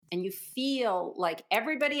and you feel like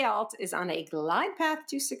everybody else is on a glide path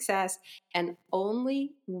to success and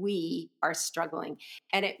only we are struggling.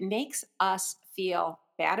 And it makes us feel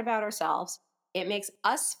bad about ourselves. It makes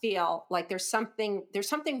us feel like there's something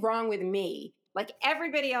wrong with me. Like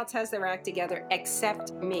everybody else has their act together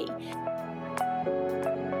except me.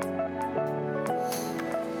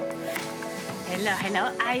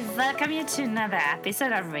 Hello. I welcome you to another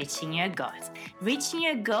episode of Reaching Your Goals. Reaching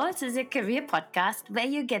Your Goals is a career podcast where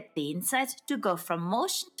you get the insights to go from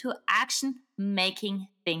motion to action, making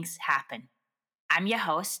things happen. I'm your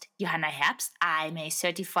host, Johanna Herbst. I'm a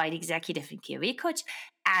certified executive and career coach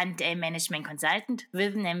and a management consultant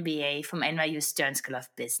with an MBA from NYU Stern School of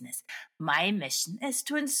Business. My mission is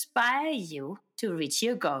to inspire you to reach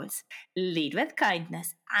your goals, lead with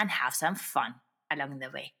kindness, and have some fun along the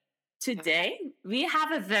way. Today, we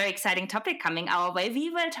have a very exciting topic coming our way. We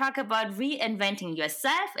will talk about reinventing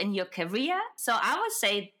yourself and your career. So I would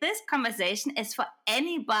say this conversation is for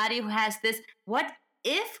anybody who has this what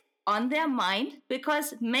if on their mind,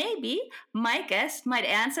 because maybe my guest might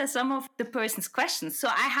answer some of the person's questions. So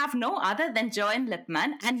I have no other than Joanne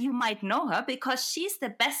Lipman, and you might know her because she's the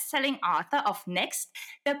best-selling author of Next,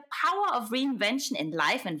 The Power of Reinvention in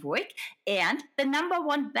Life and Work, and the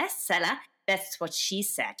 #1 bestseller, That's What She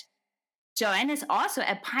Said. Joanne is also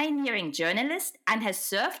a pioneering journalist and has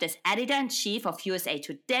served as editor-in-chief of USA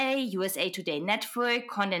Today, USA Today Network,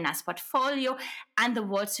 Condé Nast Portfolio, and the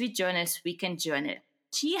Wall Street Journal's Weekend Journal.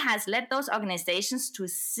 She has led those organizations to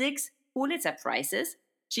 6 Pulitzer Prizes.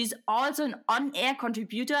 She's also an on-air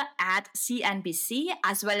contributor at CNBC,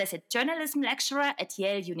 as well as a journalism lecturer at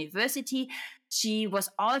Yale University. She was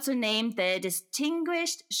also named the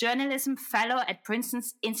Distinguished Journalism Fellow at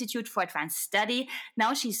Princeton's Institute for Advanced Study.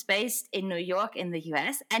 Now she's based in New York in the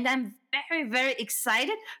US, and I'm very, very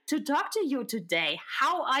excited to talk to you today.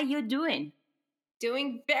 How are you doing?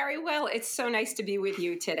 Doing very well. It's so nice to be with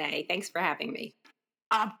you today. Thanks for having me.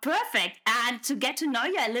 Perfect. And to get to know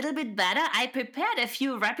you a little bit better, I prepared a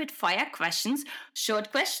few rapid fire questions, short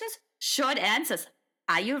answers.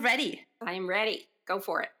 Are you ready? I am ready. Go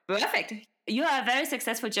for it. Perfect. You are a very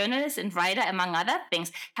successful journalist and writer, among other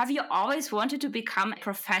things. Have you always wanted to become a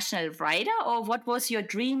professional writer, or what was your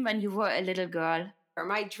dream when you were a little girl?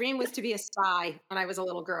 My dream was to be a spy when I was a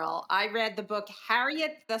little girl. I read the book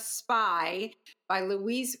Harriet the Spy by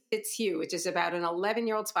Louise Fitzhugh, which is about an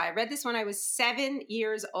 11-year-old spy. I read this when I was 7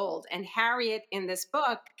 years old. And Harriet in this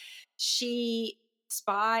book, she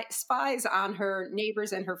spies on her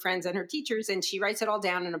neighbors and her friends and her teachers, and she writes it all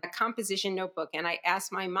down in a composition notebook. And I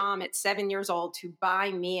asked my mom at 7 years old to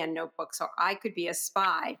buy me a notebook so I could be a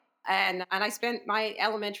spy. And I spent my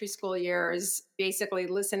elementary school years basically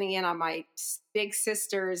listening in on my big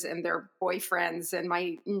sisters and their boyfriends and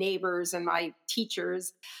my neighbors and my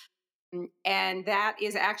teachers. And that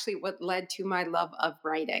is actually what led to my love of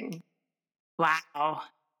writing. Wow.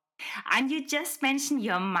 And you just mentioned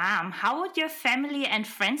your mom. How would your family and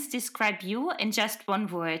friends describe you in just one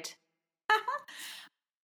word? I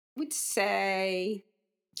would say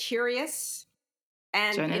curious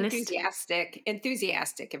and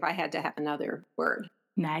enthusiastic, if I had to have another word.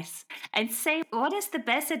 Nice. And say, what is the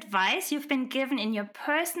best advice you've been given in your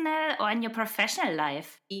personal or in your professional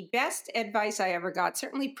life? The best advice I ever got,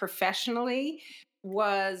 certainly professionally,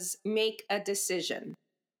 was make a decision.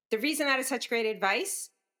 The reason that is such great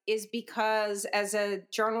advice is because as a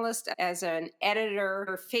journalist, as an editor,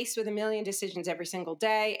 you're faced with a million decisions every single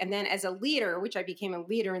day. And then as a leader, which I became a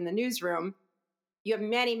leader in the newsroom, you have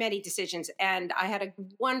many, many decisions. And I had a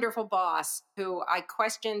wonderful boss who I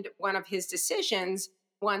questioned one of his decisions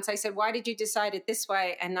once. I said, why did you decide it this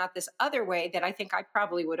way and not this other way that I think I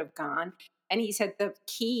probably would have gone? And he said, the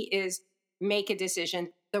key is make a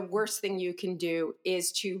decision. The worst thing you can do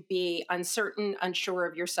is to be uncertain, unsure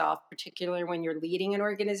of yourself, particularly when you're leading an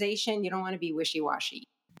organization. You don't want to be wishy-washy.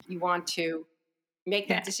 You want to make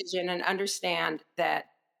that decision and understand that,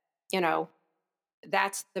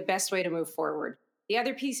 that's the best way to move forward. The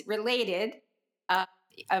other piece related,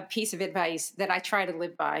 a piece of advice that I try to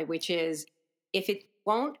live by, which is if it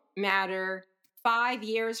won't matter 5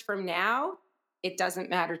 years from now, it doesn't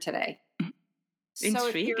matter today.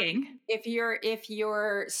 Intriguing. So if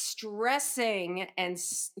you're stressing and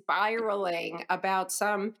spiraling about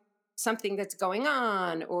something that's going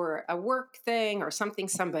on or a work thing or something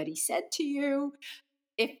somebody said to you,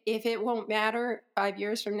 if it won't matter 5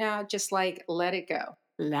 years from now, just let it go.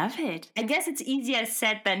 Love it. I guess it's easier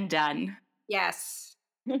said than done. Yes.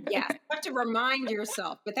 Yes. You have to remind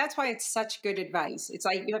yourself, but that's why it's such good advice. It's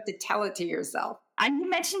like you have to tell it to yourself. And you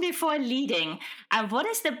mentioned before leading. What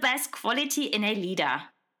is the best quality in a leader?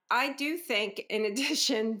 I do think, in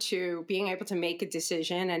addition to being able to make a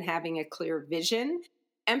decision and having a clear vision,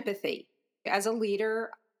 empathy. As a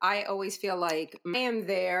leader, I always feel like I am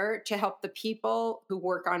there to help the people who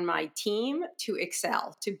work on my team to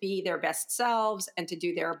excel, to be their best selves and to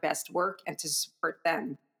do their best work and to support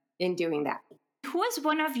them in doing that. Who is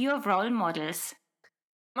one of your role models?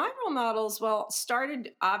 My role models, well,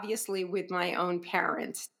 started obviously with my own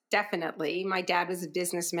parents. Definitely. My dad was a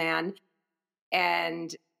businessman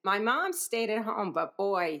and my mom stayed at home, but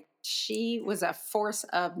boy, she was a force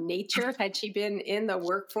of nature. Had she been in the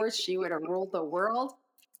workforce, she would have ruled the world.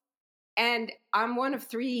 And I'm one of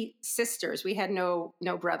three sisters. We had no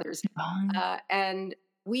brothers, and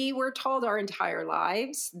we were told our entire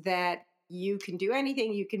lives that you can do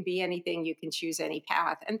anything, you can be anything, you can choose any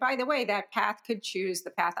path. And by the way, that path could choose the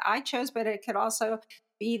path I chose, but it could also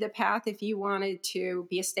be the path if you wanted to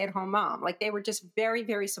be a stay-at-home mom. Like they were just very,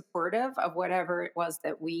 very supportive of whatever it was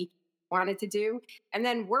that we wanted to do. And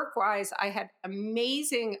then work-wise, I had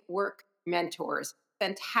amazing work mentors,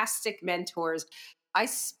 fantastic mentors. I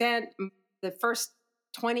spent the first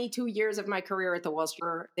 22 years of my career at the Wall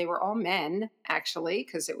Street. They were all men, actually,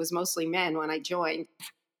 because it was mostly men when I joined.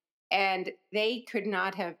 And they could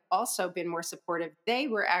not have also been more supportive. They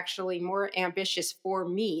were actually more ambitious for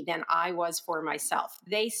me than I was for myself.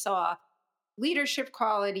 They saw leadership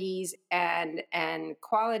qualities and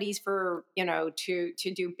qualities for, to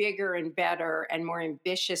do bigger and better and more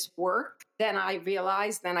ambitious work than I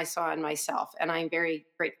realized, than I saw in myself. And I'm very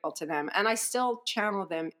grateful to them. And I still channel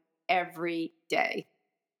them every day.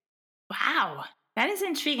 Wow, that is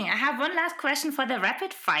intriguing. I have one last question for the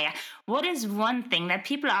rapid fire. What is one thing that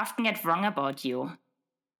people often get wrong about you?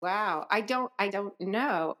 Wow, I don't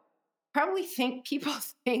know. Probably think people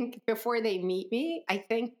think before they meet me, I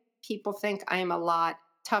think people think I'm a lot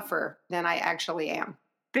tougher than I actually am.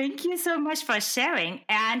 Thank you so much for sharing.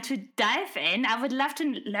 And to dive in, I would love to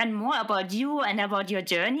learn more about you and about your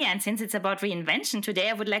journey. And since it's about reinvention today,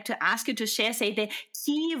 I would like to ask you to share, say, the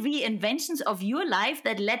key reinventions of your life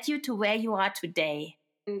that led you to where you are today.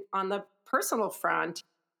 And on the personal front,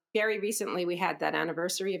 very recently we had that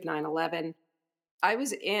anniversary of 9/11. I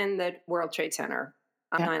was in the World Trade Center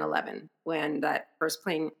on 9/11 when that first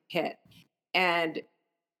plane hit, and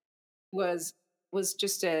was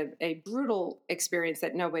just a brutal experience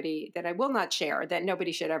that I will not share, that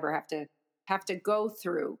nobody should ever have to go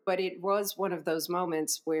through. But it was one of those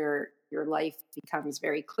moments where your life becomes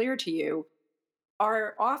very clear to you.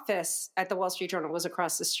 Our office at the Wall Street Journal was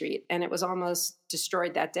across the street, and it was almost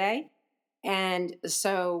destroyed that day. And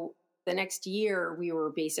so the next year, we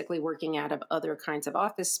were basically working out of other kinds of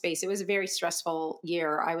office space. It was a very stressful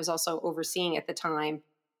year. I was also overseeing at the time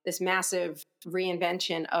this massive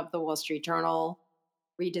reinvention of the Wall Street Journal,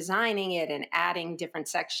 redesigning it and adding different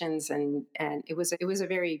sections. And it was a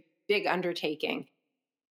very big undertaking.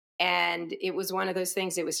 And it was one of those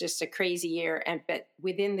things, it was just a crazy year. But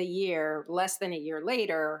within the year, less than a year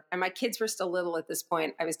later, and my kids were still little at this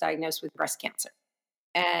point, I was diagnosed with breast cancer.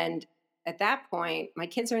 And at that point, my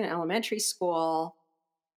kids are in elementary school.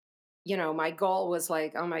 My goal was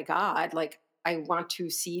like, oh my God, like I want to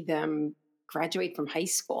see them graduate from high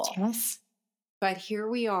school. Yes. But here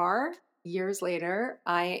we are, years later.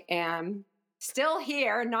 I am still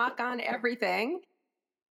here, knock on everything.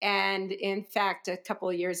 And in fact, a couple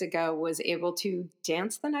of years ago, was able to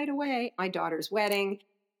dance the night away, my daughter's wedding.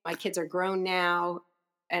 My kids are grown now.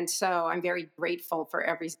 And so I'm very grateful for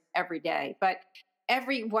every day. But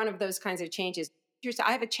every one of those kinds of changes,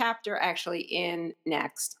 I have a chapter actually in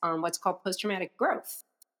Next on what's called post-traumatic growth,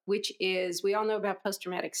 which is, we all know about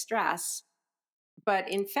post-traumatic stress. But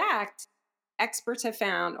in fact, experts have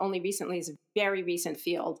found only recently, is a very recent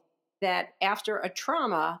field, that after a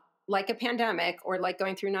trauma, like a pandemic or like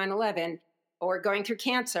going through 9/11 or going through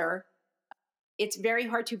cancer, it's very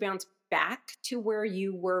hard to bounce back to where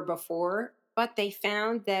you were before. But they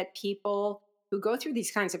found that people who go through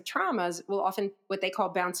these kinds of traumas will often, what they call,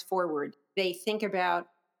 bounce forward. They think about,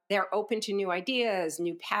 they're open to new ideas,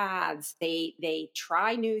 new paths. They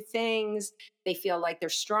try new things. They feel like they're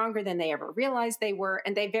stronger than they ever realized they were.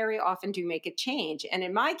 And they very often do make a change. And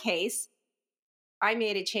in my case, I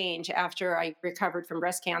made a change after I recovered from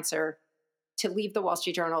breast cancer to leave the Wall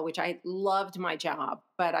Street Journal, which I loved my job,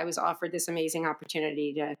 but I was offered this amazing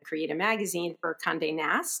opportunity to create a magazine for Condé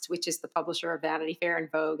Nast, which is the publisher of Vanity Fair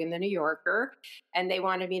and Vogue and The New Yorker. And they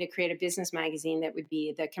wanted me to create a business magazine that would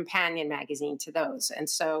be the companion magazine to those. And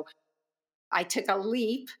so I took a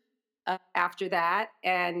leap after that.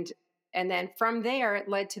 And then from there, it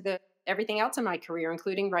led to everything else in my career,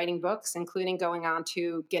 including writing books, including going on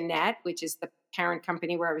to Gannett, which is the parent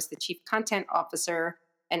company where I was the chief content officer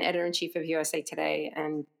an editor-in-chief of USA Today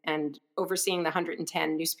and overseeing the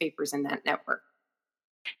 110 newspapers in that network.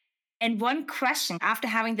 And one question, after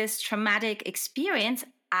having this traumatic experience,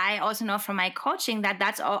 I also know from my coaching that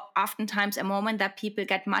that's oftentimes a moment that people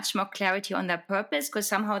get much more clarity on their purpose, because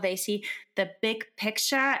somehow they see the big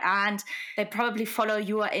picture and they probably follow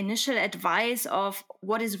your initial advice of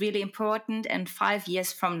what is really important in 5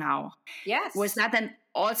 years from now. Yes. Was that then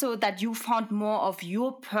also that you found more of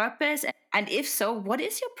your purpose? And if so, what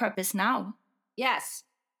is your purpose now? Yes,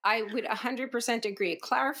 I would 100% agree. It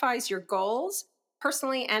clarifies your goals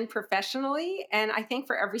personally and professionally. And I think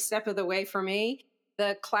for every step of the way for me,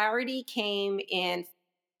 the clarity came in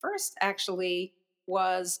first, actually,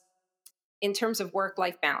 was in terms of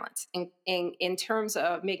work-life balance, in terms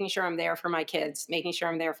of making sure I'm there for my kids, making sure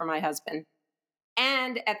I'm there for my husband.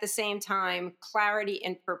 And at the same time, clarity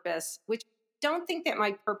and purpose, which don't think that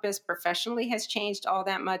my purpose professionally has changed all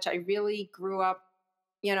that much. I really grew up,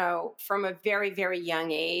 from a very, very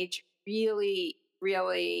young age, really,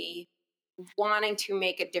 really wanting to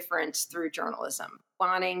make a difference through journalism,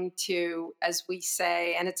 wanting to, as we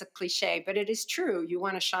say, and it's a cliche, but it is true, you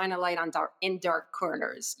want to shine a light in dark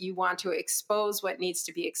corners. You want to expose what needs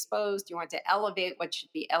to be exposed. You want to elevate what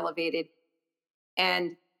should be elevated.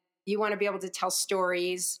 And you want to be able to tell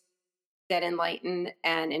stories that enlighten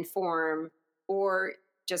and inform or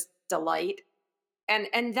just delight.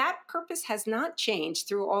 And that purpose has not changed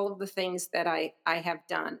through all of the things that I have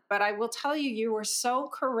done. But I will tell you, you were so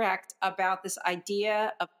correct about this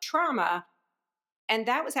idea of trauma. And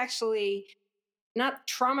that was actually not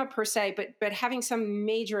trauma per se, but having some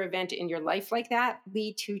major event in your life like that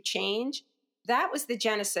lead to change. That was the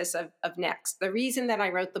genesis of Next. The reason that I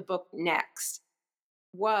wrote the book Next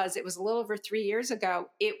was, it was a little over 3 years ago.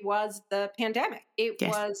 It was the pandemic. It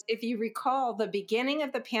was, if you recall, the beginning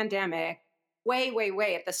of the pandemic, way, way,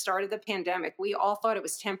 way at the start of the pandemic, we all thought it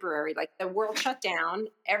was temporary. Like the world shut down,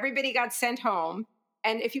 everybody got sent home.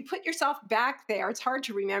 And if you put yourself back there, it's hard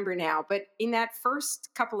to remember now. But in that first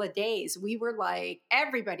couple of days, we were like,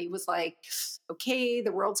 everybody was like, okay,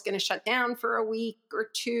 the world's going to shut down for a week or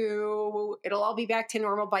two. It'll all be back to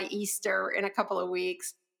normal by Easter in a couple of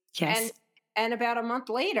weeks. Yes. And about a month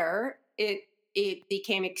later, it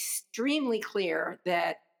became extremely clear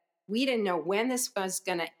that we didn't know when this was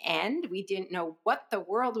going to end. We didn't know what the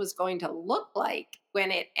world was going to look like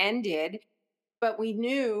when it ended, but we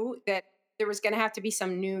knew that there was going to have to be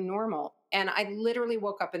some new normal. And I literally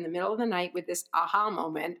woke up in the middle of the night with this aha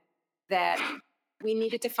moment that we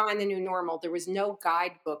needed to find the new normal. There was no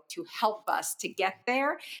guidebook to help us to get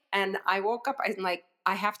there. And I woke up, I'm like,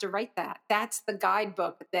 I have to write that. That's the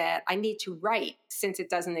guidebook that I need to write since it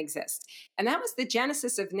doesn't exist. And that was the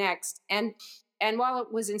genesis of Next. And while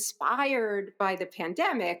it was inspired by the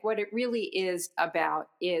pandemic, what it really is about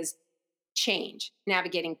is change,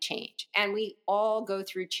 navigating change. And we all go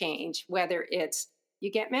through change, whether it's you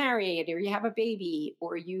get married or you have a baby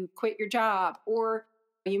or you quit your job or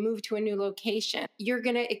you move to a new location. You're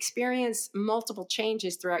going to experience multiple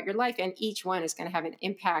changes throughout your life, and each one is going to have an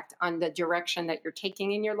impact on the direction that you're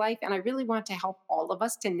taking in your life. And I really want to help all of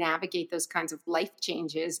us to navigate those kinds of life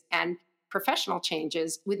changes and professional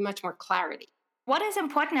changes with much more clarity. What is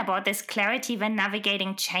important about this clarity when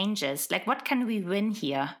navigating changes? Like, what can we win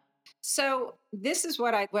here? So this is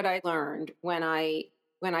what I learned when I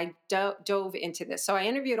dove into this. So I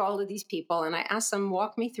interviewed all of these people and I asked them,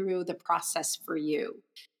 walk me through the process for you.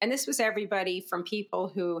 And this was everybody from people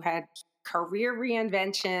who had career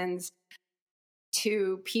reinventions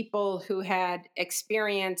to people who had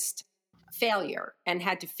experienced failure and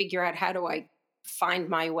had to figure out, how do I find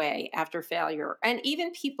my way after failure? And even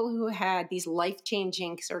people who had these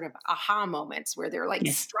life-changing sort of aha moments where they're like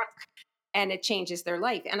struck and it changes their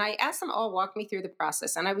life. And I asked them all, walk me through the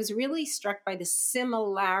process. And I was really struck by the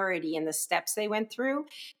similarity in the steps they went through.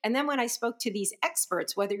 And then when I spoke to these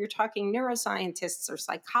experts, whether you're talking neuroscientists or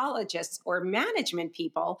psychologists or management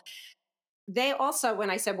people, they also, when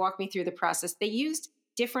I said, walk me through the process, they used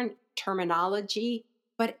different terminology,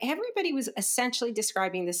 but everybody was essentially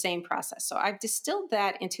describing the same process. So I've distilled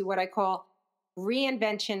that into what I call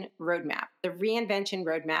Reinvention Roadmap. The Reinvention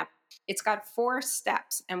Roadmap, it's got 4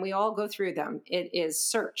 steps and we all go through them. It is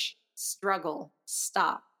search, struggle,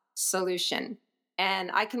 stop, solution. And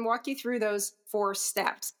I can walk you through those 4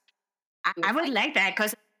 steps. I would like that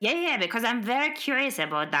because because I'm very curious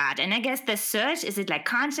about that. And I guess the search, is it like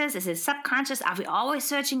conscious? Is it subconscious? Are we always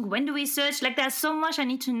searching? When do we search? Like there's so much I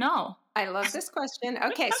need to know. I love this question.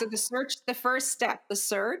 Okay, so the first step, the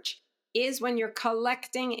search, is when you're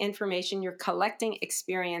collecting information, you're collecting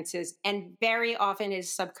experiences, and very often it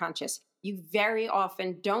is subconscious. You very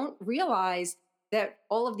often don't realize that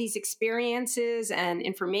all of these experiences and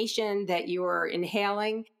information that you're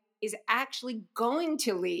inhaling is actually going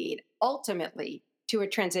to lead ultimately to a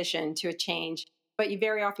transition, to a change, but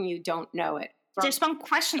very often you don't know it. Just one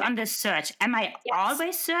question on the search. Am I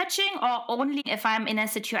always searching, or only if I'm in a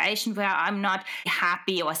situation where I'm not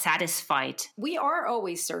happy or satisfied? We are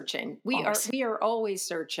always searching. We are always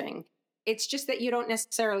searching. It's just that you don't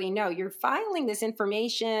necessarily know. You're filing this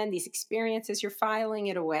information, these experiences, you're filing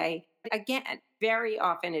it away. Again, very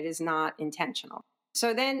often it is not intentional.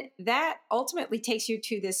 So then that ultimately takes you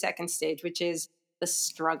to the second stage, which is the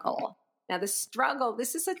struggle. Now, the struggle,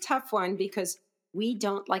 this is a tough one because we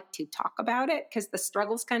don't like to talk about it because the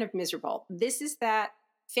struggle's kind of miserable. This is that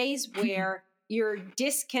phase where you're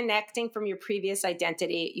disconnecting from your previous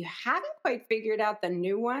identity. You haven't quite figured out the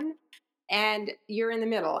new one, and you're in the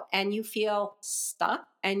middle and you feel stuck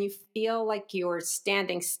and you feel like you're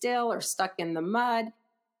standing still or stuck in the mud.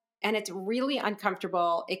 And it's really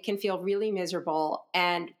uncomfortable. It can feel really miserable.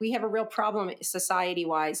 And we have a real problem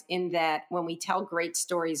society-wise in that when we tell great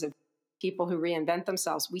stories of people who reinvent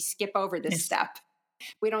themselves, we skip over this step.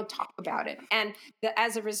 We don't talk about it. And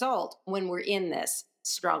as a result, when we're in this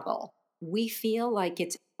struggle, we feel like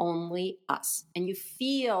it's only us. And you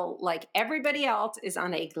feel like everybody else is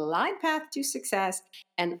on a glide path to success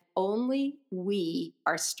and only we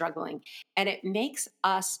are struggling. And it makes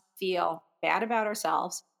us feel bad about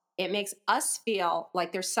ourselves. It makes us feel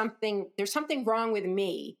like there's something wrong with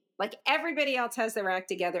me. Like everybody else has their act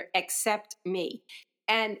together except me.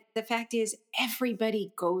 And the fact is,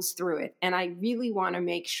 everybody goes through it. And I really want to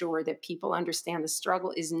make sure that people understand the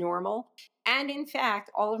struggle is normal. And in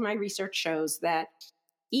fact, all of my research shows that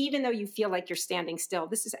even though you feel like you're standing still,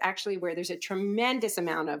 this is actually where there's a tremendous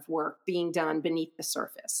amount of work being done beneath the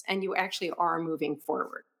surface. And you actually are moving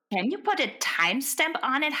forward. Can you put a timestamp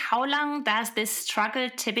on it? How long does this struggle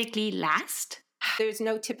typically last? There's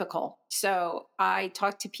no typical. So I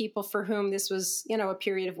talked to people for whom this was, a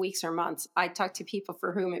period of weeks or months. I talked to people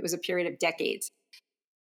for whom it was a period of decades.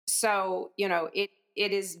 So, it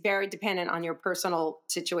is very dependent on your personal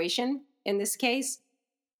situation in this case.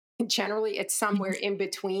 Generally, it's somewhere in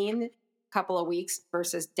between a couple of weeks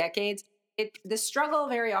versus decades. The struggle,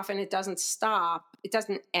 very often, it doesn't stop. It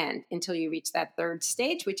doesn't end until you reach that third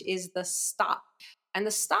stage, which is the stop. And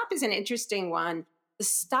the stop is an interesting one. The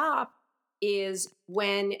stop is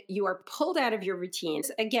when you are pulled out of your routines.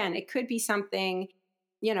 Again, it could be something,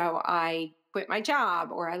 I quit my job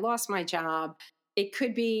or I lost my job. It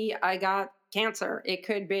could be I got cancer. It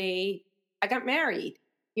could be I got married.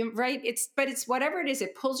 Right? It's whatever it is,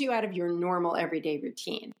 it pulls you out of your normal everyday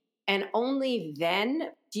routine. And only then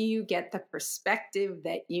do you get the perspective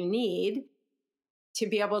that you need to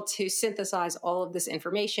be able to synthesize all of this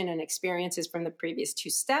information and experiences from the previous two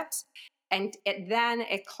steps. And then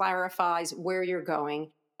it clarifies where you're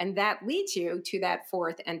going. And that leads you to that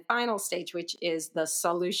fourth and final stage, which is the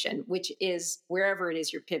solution, which is wherever it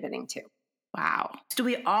is you're pivoting to. Wow. Do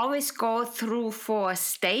we always go through 4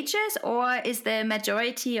 stages, or is the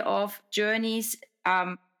majority of journeys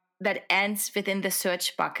that ends within the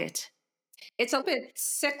search bucket? It's a bit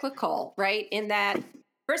cyclical, right? In that,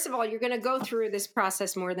 first of all, you're going to go through this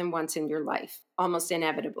process more than once in your life, almost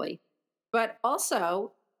inevitably. But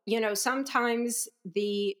also, sometimes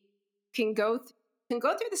can go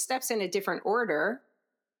through the steps in a different order.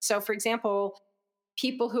 So, for example,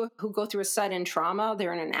 people who go through a sudden trauma,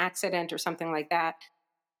 they're in an accident or something like that,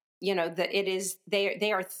 that it is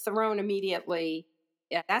they are thrown immediately.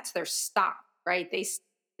 Yeah, that's their stop, right?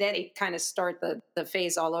 They kind of start the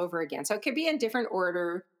phase all over again. So it could be in different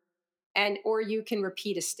order, or you can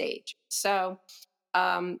repeat a stage. So,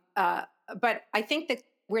 but I think that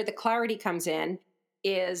where the clarity comes in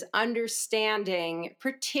is understanding,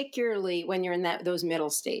 particularly when you're in those middle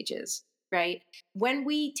stages, right? When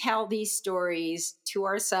we tell these stories to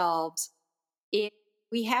ourselves,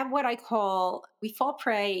 we fall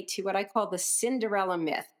prey to what I call the Cinderella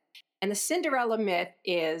myth. And the Cinderella myth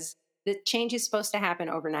is that change is supposed to happen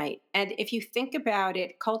overnight. And if you think about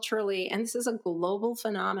it culturally, and this is a global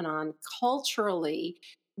phenomenon, culturally,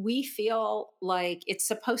 we feel like it's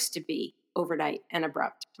supposed to be overnight and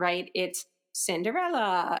abrupt, right? It's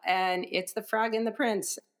Cinderella and it's the Frog and the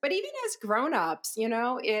Prince. But even as grown-ups,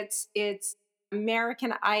 it's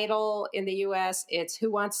American Idol in the US, it's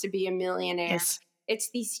Who Wants to Be a Millionaire. Yes. It's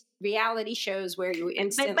these reality shows where you But the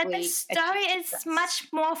instantly story achieve is success. much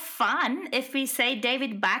more fun if we say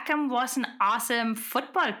David Beckham was an awesome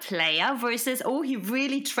football player versus, oh, he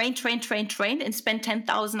really trained, and spent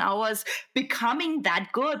 10,000 hours becoming that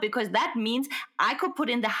good, because that means I could put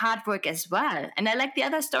in the hard work as well. And I like the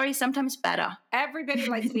other story sometimes better. Everybody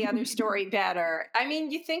likes the other story better. I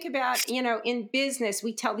mean, you think about, in business,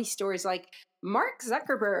 we tell these stories like Mark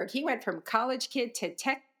Zuckerberg, he went from college kid to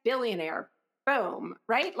tech billionaire. Boom,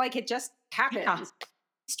 right? Like it just Yeah. happens.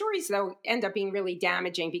 Stories, though, end up being really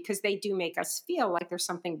damaging because they do make us feel like there's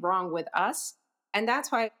something wrong with us. And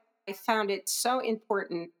that's why I found it so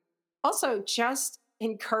important. Also, just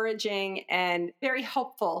encouraging and very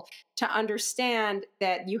helpful to understand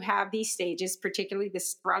that you have these stages, particularly the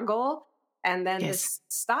struggle and then the Yes.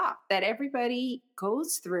 stop that everybody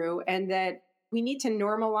goes through, and that we need to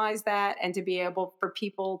normalize that and to be able for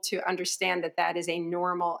people to understand that that is a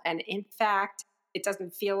normal, and in fact, it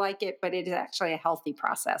doesn't feel like it, but it is actually a healthy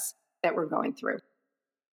process that we're going through.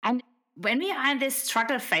 And when we are in this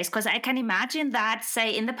struggle phase, because I can imagine that,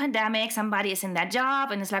 say, in the pandemic, somebody is in their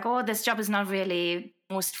job and it's like, oh, this job is not really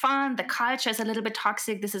most fun. The culture is a little bit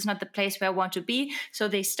toxic. This is not the place where I want to be. So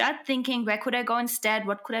they start thinking, where could I go instead?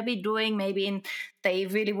 What could I be doing? They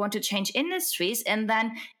really want to change industries. And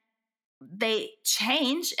then they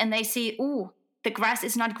change and they see, oh, the grass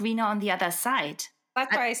is not greener on the other side.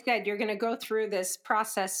 That's why I said you're going to go through this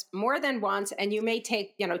process more than once, and you may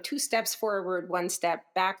take, two steps forward, one step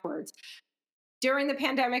backwards. During the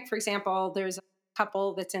pandemic, for example, there's a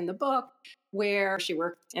couple that's in the book where she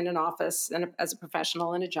worked in an office and as a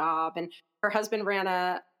professional in a job, and her husband ran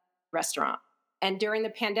a restaurant. And during the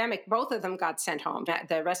pandemic, both of them got sent home.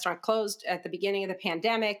 The restaurant closed at the beginning of the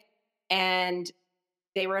pandemic, and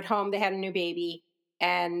they were at home. They had a new baby,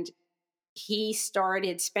 and he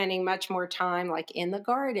started spending much more time like in the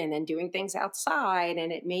garden and doing things outside. And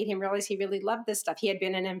it made him realize he really loved this stuff. He had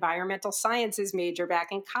been an environmental sciences major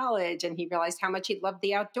back in college, and he realized how much he loved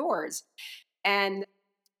the outdoors. And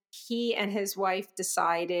he and his wife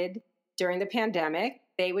decided during the pandemic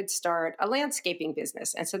they would start a landscaping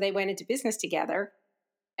business. And so they went into business together,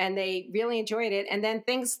 and they really enjoyed it. And then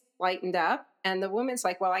things lightened up, and the woman's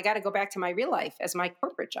like, well, I got to go back to my real life as my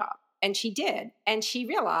corporate job. And she did. And she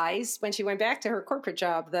realized when she went back to her corporate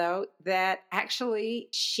job, though, that actually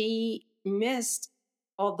she missed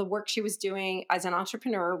all the work she was doing as an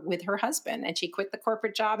entrepreneur with her husband. And she quit the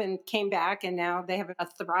corporate job and came back. And now they have a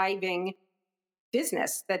thriving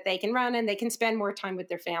business that they can run, and they can spend more time with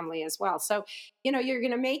their family as well. So, you're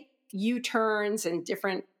going to make U-turns and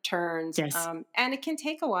different turns. Yes. And it can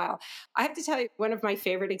take a while. I have to tell you, one of my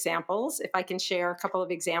favorite examples, if I can share a couple of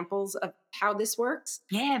examples of how this works.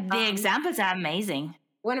 Yeah, the examples are amazing.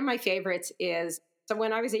 One of my favorites is, so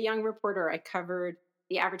when I was a young reporter, I covered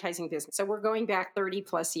the advertising business. So we're going back 30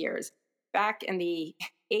 plus years. Back in the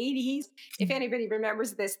 80s, if anybody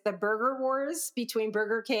remembers this, the burger wars between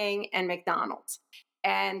Burger King and McDonald's.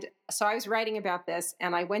 And so I was writing about this,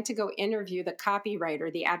 and I went to go interview the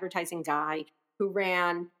copywriter, the advertising guy who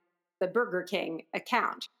ran the Burger King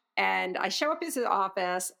account. And I show up at his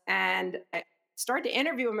office and I start to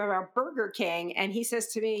interview him about Burger King. And he says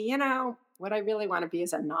to me, what I really want to be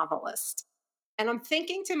is a novelist. And I'm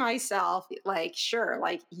thinking to myself, like, sure,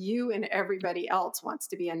 like you and everybody else wants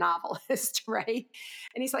to be a novelist, right?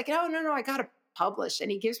 And he's like, no, I got to publish. And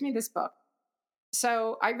he gives me this book.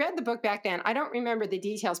 So I read the book back then. I don't remember the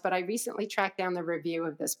details, but I recently tracked down the review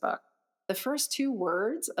of this book. The first two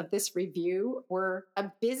words of this review were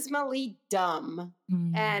abysmally dumb.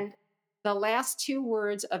 And the last two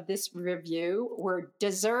words of this review were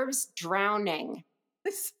deserves drowning.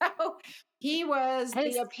 So he was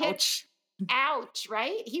the epitome. Ouch,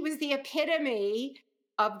 right? He was the epitome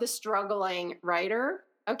of the struggling writer.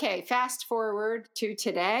 Okay, fast forward to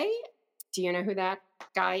today. Do you know who that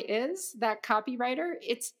guy is, that copywriter?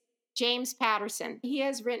 It's James Patterson. He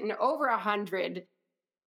has written over 100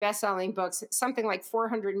 best-selling books, something like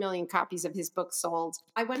 400 million copies of his books sold.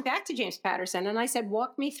 I went back to James Patterson and I said,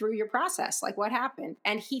 walk me through your process. Like, what happened?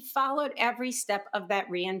 And he followed every step of that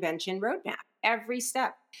reinvention roadmap, every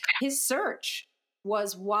step. His search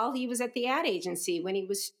was while he was at the ad agency, when he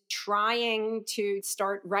was trying to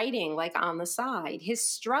start writing like on the side. His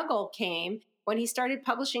struggle came when he started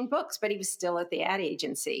publishing books, but he was still at the ad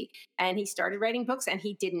agency. And he started writing books, and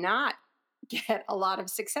he did not get a lot of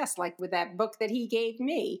success, like with that book that he gave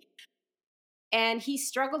me. And he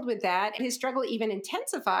struggled with that. His struggle even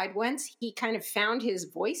intensified once he kind of found his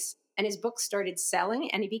voice and his book started selling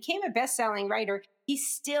and he became a best-selling writer. He's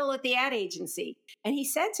still at the ad agency. And he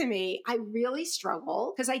said to me, I really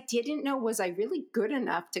struggle because I didn't know, was I really good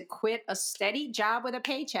enough to quit a steady job with a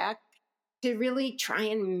paycheck to really try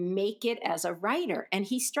and make it as a writer. And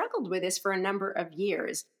he struggled with this for a number of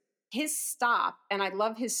years. His stop, and I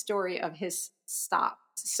love his story of his stop.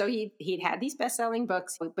 So he'd had these best-selling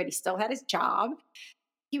books, but he still had his job.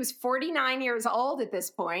 He was 49 years old at this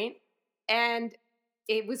point, and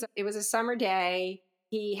it was a summer day.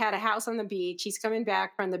 He had a house on the beach. He's coming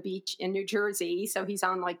back from the beach in New Jersey, so he's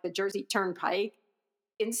on like the Jersey Turnpike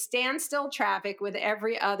in standstill traffic with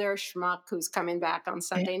every other schmuck who's coming back on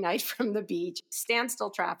Sunday night from the beach.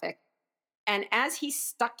 Standstill traffic. And as he's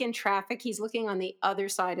stuck in traffic, he's looking on the other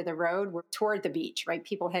side of the road toward the beach, right?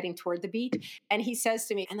 People heading toward the beach. And he says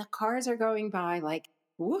to me, and the cars are going by like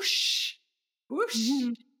whoosh, whoosh.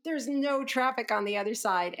 Mm-hmm. There's no traffic on the other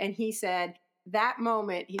side. And he said, that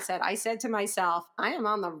moment, he said, I said to myself, I am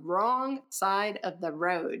on the wrong side of the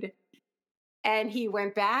road. And he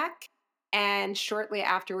went back. And shortly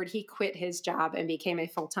afterward, he quit his job and became a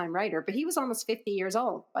full-time writer. But he was almost 50 years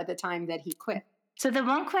old by the time that he quit. So the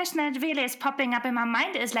one question that really is popping up in my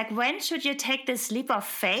mind is like, when should you take this leap of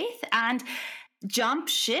faith and jump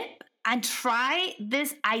ship and try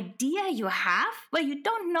this idea you have where you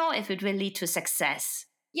don't know if it will lead to success?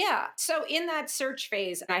 Yeah. So in that search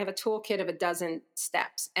phase, I have a toolkit of a dozen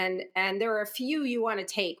steps. And there are a few you want to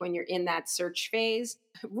take when you're in that search phase.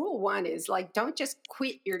 Rule one is like, don't just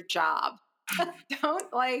quit your job.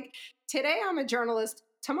 Don't like, today I'm a journalist.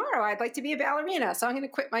 Tomorrow I'd like to be a ballerina, so I'm going to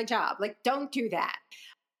quit my job. Like, don't do that.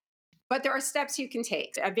 But there are steps you can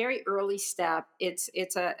take. A very early step,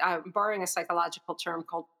 I'm borrowing a psychological term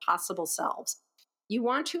called possible selves. You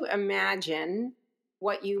want to imagine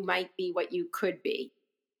what you might be, what you could be.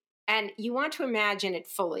 And you want to imagine it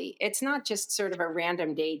fully. It's not just sort of a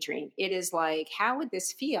random daydream. It is like, how would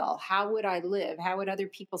this feel? How would I live? How would other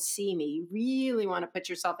people see me? You really want to put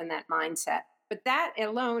yourself in that mindset. But that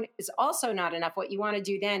alone is also not enough. What you want to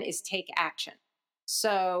do then is take action.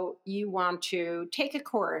 So you want to take a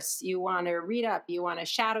course. You want to read up. You want to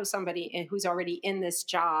shadow somebody who's already in this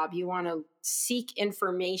job. You want to seek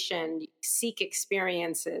information, seek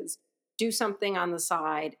experiences, do something on the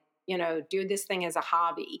side, do this thing as a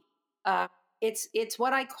hobby. It's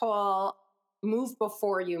what I call move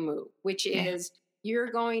before you move, which is you're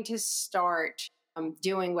going to start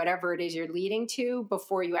doing whatever it is you're leading to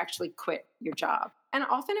before you actually quit your job. And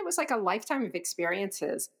often it was like a lifetime of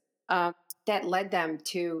experiences that led them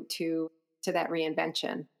to that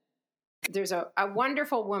reinvention. There's a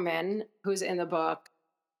wonderful woman who's in the book.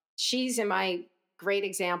 She's in my great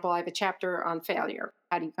example. I have a chapter on failure.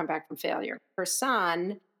 How do you come back from failure? Her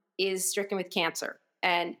son is stricken with cancer.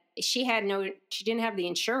 And she didn't have the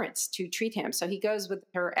insurance to treat him. So he goes with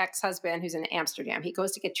her ex-husband who's in Amsterdam. He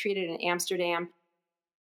goes to get treated in Amsterdam.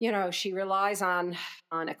 She relies on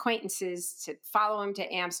acquaintances to follow him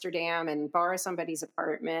to Amsterdam and borrow somebody's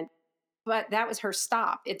apartment. But that was her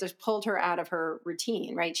stop. It just pulled her out of her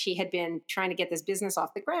routine, right? She had been trying to get this business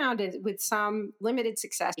off the ground and with some limited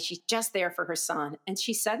success. She's just there for her son. And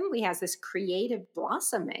she suddenly has this creative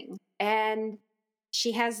blossoming. And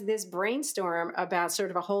she has this brainstorm about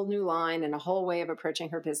sort of a whole new line and a whole way of approaching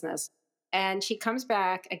her business. And she comes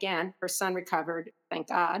back again, her son recovered, thank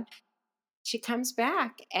God. She comes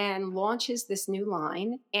back and launches this new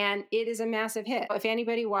line, and it is a massive hit. If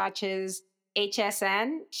anybody watches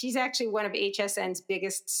HSN, she's actually one of HSN's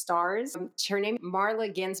biggest stars. Her name is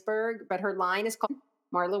Marla Ginsburg, but her line is called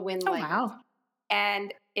Marla Win Lane. Oh, wow.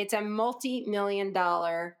 And it's a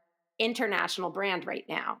multi-million-dollar international brand right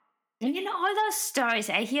now. And all those stories,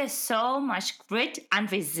 I hear so much grit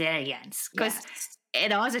and resilience because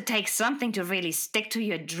it also takes something to really stick to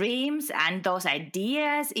your dreams and those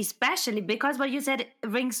ideas, especially because what you said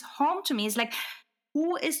rings home to me. It's like,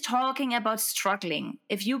 who is talking about struggling?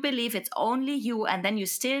 If you believe it's only you and then you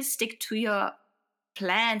still stick to your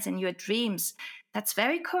plans and your dreams, that's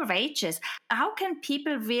very courageous. How can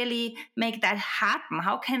people really make that happen?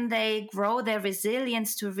 How can they grow their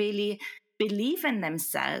resilience to really believe in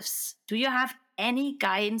themselves? Do you have any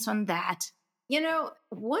guidance on that?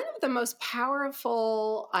 One of the most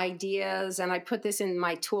powerful ideas, and I put this in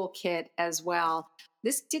my toolkit as well,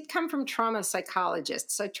 this did come from trauma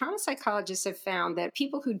psychologists. So trauma psychologists have found that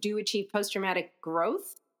people who do achieve post-traumatic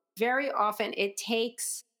growth, very often it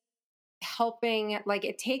takes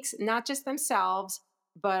it takes not just themselves,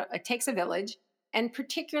 but it takes a village. And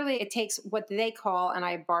particularly it takes what they call, and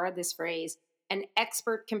I borrowed this phrase, an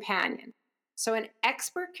expert companion. So an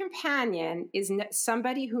expert companion is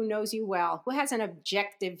somebody who knows you well, who has an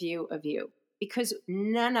objective view of you, because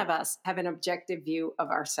none of us have an objective view of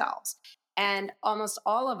ourselves. And almost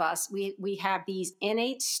all of us, we have these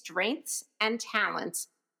innate strengths and talents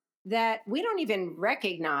that we don't even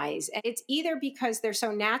recognize. It's either because they're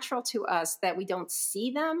so natural to us that we don't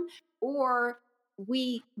see them, or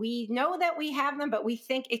we know that we have them, but we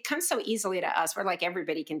think it comes so easily to us. We're like,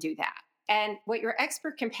 everybody can do that. And what your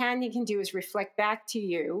expert companion can do is reflect back to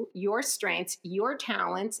you your strengths, your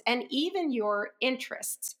talents, and even your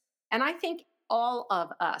interests. And I think all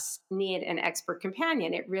of us need an expert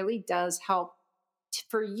companion. It really does help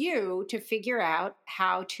for you to figure out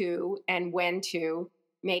how to and when to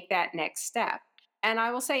make that next step. And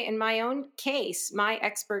I will say, in my own case, my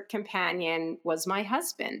expert companion was my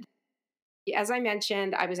husband. As I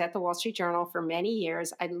mentioned, I was at the Wall Street Journal for many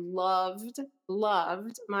years. I loved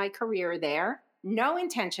my career there, no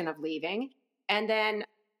intention of leaving. And then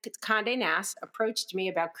Condé Nast approached me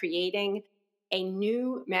about creating a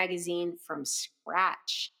new magazine from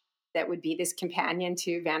scratch that would be this companion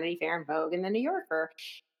to Vanity Fair and Vogue and the New Yorker.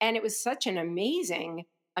 And it was such an amazing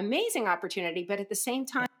opportunity. But at the same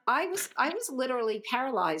time, I was literally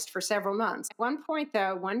paralyzed for several months. At one point,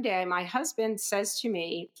 though, one day, my husband says to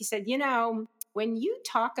me, he said, when you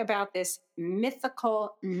talk about this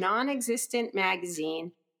mythical, non-existent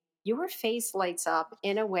magazine, your face lights up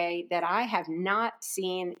in a way that I have not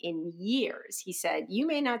seen in years. He said, you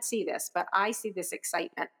may not see this, but I see this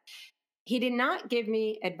excitement. He did not give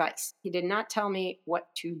me advice. He did not tell me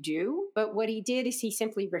what to do. But what he did is he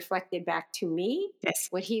simply reflected back to me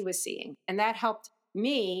what he was seeing. And that helped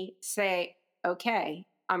me say, okay,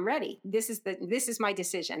 I'm ready. This is my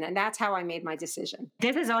decision. And that's how I made my decision.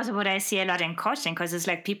 This is also what I see a lot in coaching, because it's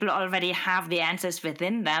like people already have the answers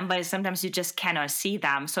within them, but sometimes you just cannot see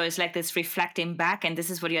them. So it's like this reflecting back, and this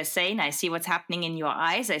is what you're saying. I see what's happening in your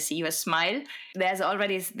eyes. I see your smile. There's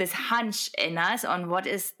already this hunch in us on what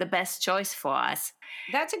is the best choice for us.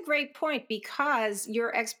 That's a great point, because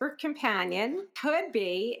your expert companion could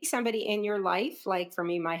be somebody in your life. Like for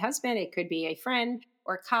me, my husband, it could be a friend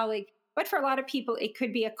or colleague. But for a lot of people, it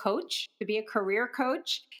could be a coach, it could be a career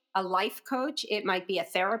coach, a life coach. It might be a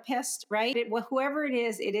therapist, right? Whoever it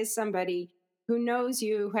is somebody who knows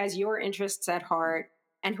you, who has your interests at heart,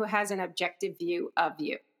 and who has an objective view of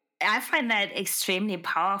you. I find that extremely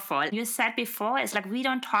powerful. You said before, it's like we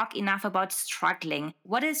don't talk enough about struggling.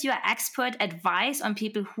 What is your expert advice on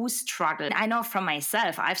people who struggle? I know from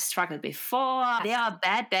myself, I've struggled before. There are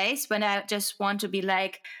bad days when I just want to be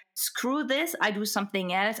like, screw this, I do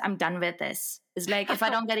something else, I'm done with this. It's like if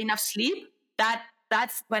I don't get enough sleep,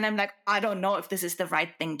 that's when I'm like, I don't know if this is the right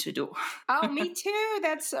thing to do. Oh, me too.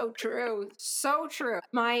 That's so true. So true.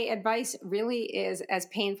 My advice really is, as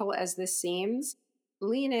painful as this seems,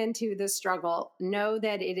 lean into the struggle. Know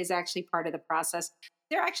that it is actually part of the process.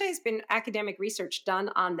 There actually has been academic research done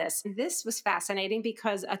on this. This was fascinating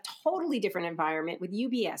because a totally different environment with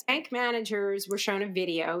UBS. Bank managers were shown a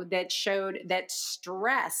video that showed that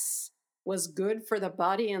stress was good for the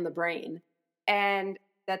body and the brain, and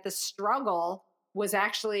that the struggle was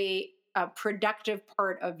actually a productive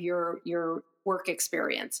part of your work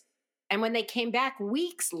experience. And when they came back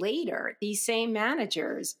weeks later, these same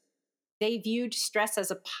managers, they viewed stress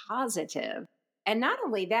as a positive. And not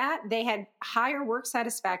only that, they had higher work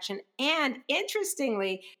satisfaction and,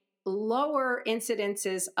 interestingly, lower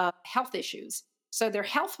incidences of health issues. So their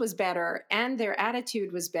health was better and their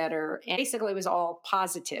attitude was better. And basically, it was all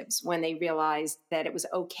positives when they realized that it was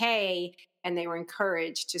okay, and they were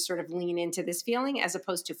encouraged to sort of lean into this feeling as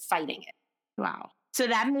opposed to fighting it. Wow. So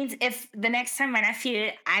that means if the next time when I feel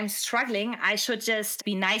I'm struggling, I should just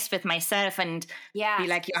be nice with myself and be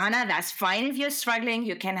like, Johanna, that's fine if you're struggling.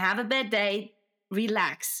 You can have a bad day.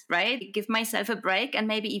 Relax, right? Give myself a break, and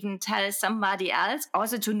maybe even tell somebody else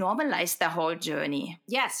also to normalize the whole journey.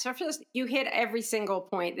 Yes. So first, you hit every single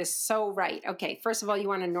point. This is so right. Okay. First of all, you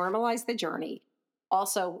want to normalize the journey.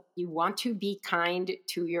 Also, you want to be kind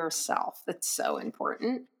to yourself. That's so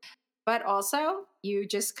important. But also, you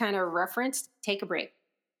just kind of referenced, take a break.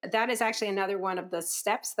 That is actually another one of the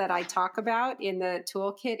steps that I talk about in the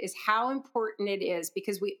toolkit, is how important it is,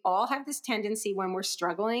 because we all have this tendency when we're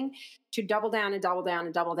struggling to double down and double down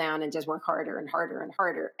and double down and just work harder and harder and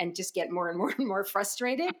harder and just get more and more and more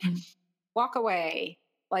frustrated. Walk away,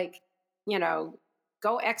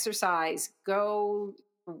 go exercise, go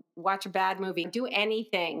watch a bad movie, do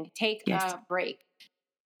anything, take a break.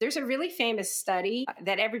 There's a really famous study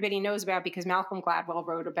that everybody knows about because Malcolm Gladwell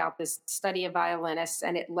wrote about this study of violinists,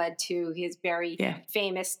 and it led to his very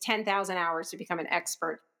famous 10,000 hours to become an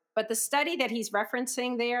expert. But the study that he's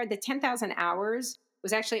referencing there, the 10,000 hours,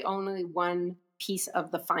 was actually only one piece of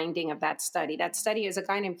the finding of that study. That study is a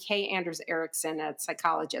guy named K. Anders Ericsson, a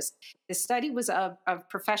psychologist. The study was of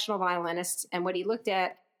professional violinists, and what he looked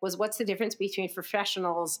at was what's the difference between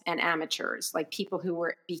professionals and amateurs, like people who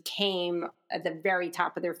became at the very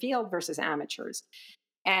top of their field versus amateurs.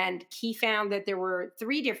 And he found that there were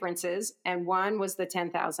 3 differences, and one was the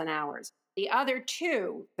 10,000 hours. The other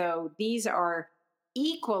 2, though, these are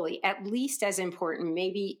equally, at least as important,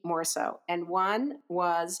 maybe more so. And one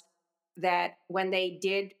was that when they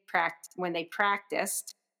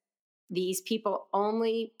practiced, these people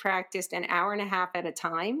only practiced an hour and a half at a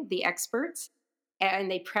time, the experts,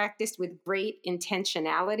 and they practiced with great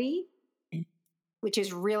intentionality, which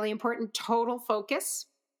is really important. Total focus,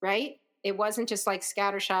 right? It wasn't just like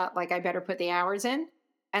scattershot, like I better put the hours in.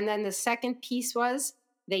 And then the second piece was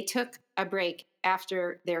they took a break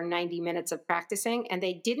after their 90 minutes of practicing, and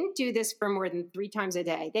they didn't do this for more than 3 times a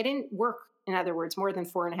day. They didn't work, in other words, more than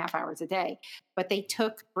 4.5 hours a day, but they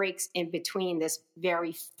took breaks in between this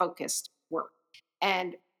very focused work.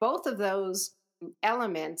 And both of those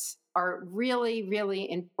elements are really,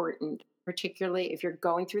 really important, particularly if you're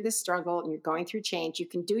going through this struggle and you're going through change. You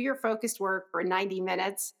can do your focused work for 90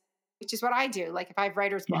 minutes, which is what I do. Like if I have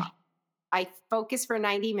writer's block, I focus for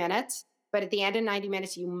 90 minutes, but at the end of 90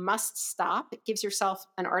 minutes, you must stop. It gives yourself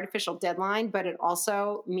an artificial deadline, but it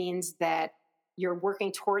also means that you're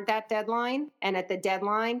working toward that deadline. And at the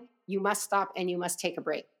deadline, you must stop and you must take a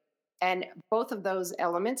break. And both of those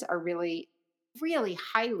elements are really, really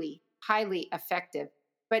highly, highly effective.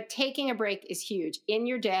 But taking a break is huge in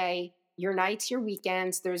your day, your nights, your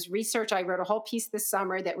weekends. There's research. I wrote a whole piece this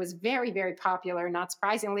summer that was very, very popular, not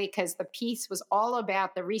surprisingly, because the piece was all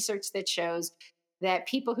about the research that shows that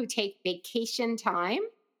people who take vacation time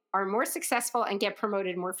are more successful and get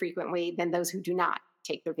promoted more frequently than those who do not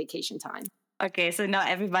take their vacation time. Okay, so now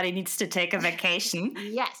everybody needs to take a vacation.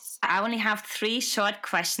 Yes. I only have 3 short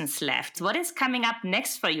questions left. What is coming up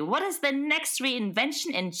next for you? What is the next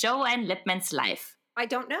reinvention in Joanne Lipman's life? I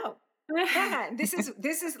don't know. Yeah, this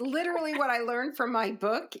is literally what I learned from my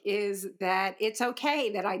book, is that it's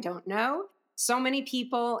okay that I don't know. So many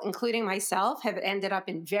people, including myself, have ended up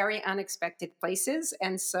in very unexpected places.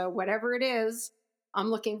 And so whatever it is, I'm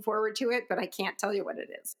looking forward to it, but I can't tell you what it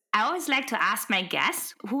is. I always like to ask my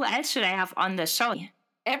guests, who else should I have on the show?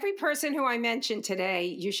 Every person who I mentioned today,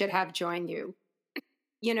 you should have join you.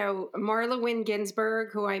 You know, Marla Wynne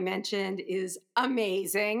Ginsburg, who I mentioned, is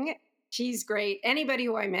amazing. She's great. Anybody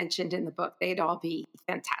who I mentioned in the book, they'd all be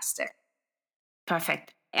fantastic.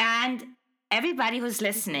 Perfect. And everybody who's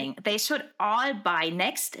listening, they should all buy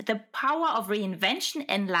next The Power of Reinvention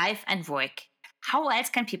in Life and Work. How else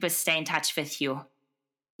can people stay in touch with you?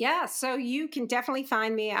 Yeah, so you can definitely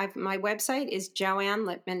find me. My website is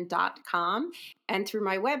joannelipman.com. And through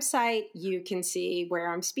my website, you can see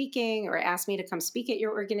where I'm speaking or ask me to come speak at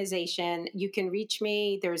your organization. You can reach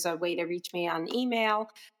me. There's a way to reach me on email.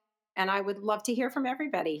 And I would love to hear from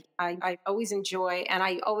everybody. I always enjoy, and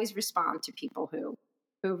I always respond to people who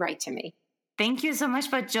write to me. Thank you so much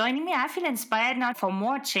for joining me. I feel inspired now for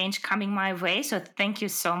more change coming my way. So thank you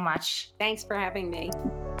so much. Thanks for having me.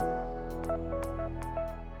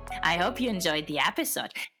 I hope you enjoyed the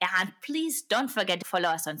episode. And please don't forget to follow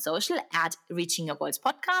us on social at Reaching Your Goals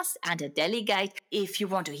Podcast and at Delegate. If you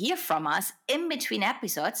want to hear from us in between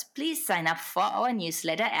episodes, please sign up for our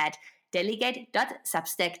newsletter at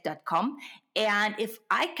delegate.substack.com. And if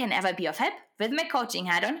I can ever be of help with my coaching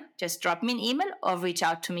add-on, just drop me an email or reach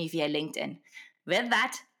out to me via LinkedIn. With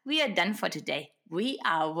that, we are done for today. We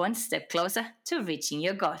are one step closer to reaching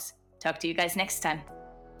your goals. Talk to you guys next time.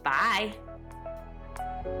 Bye.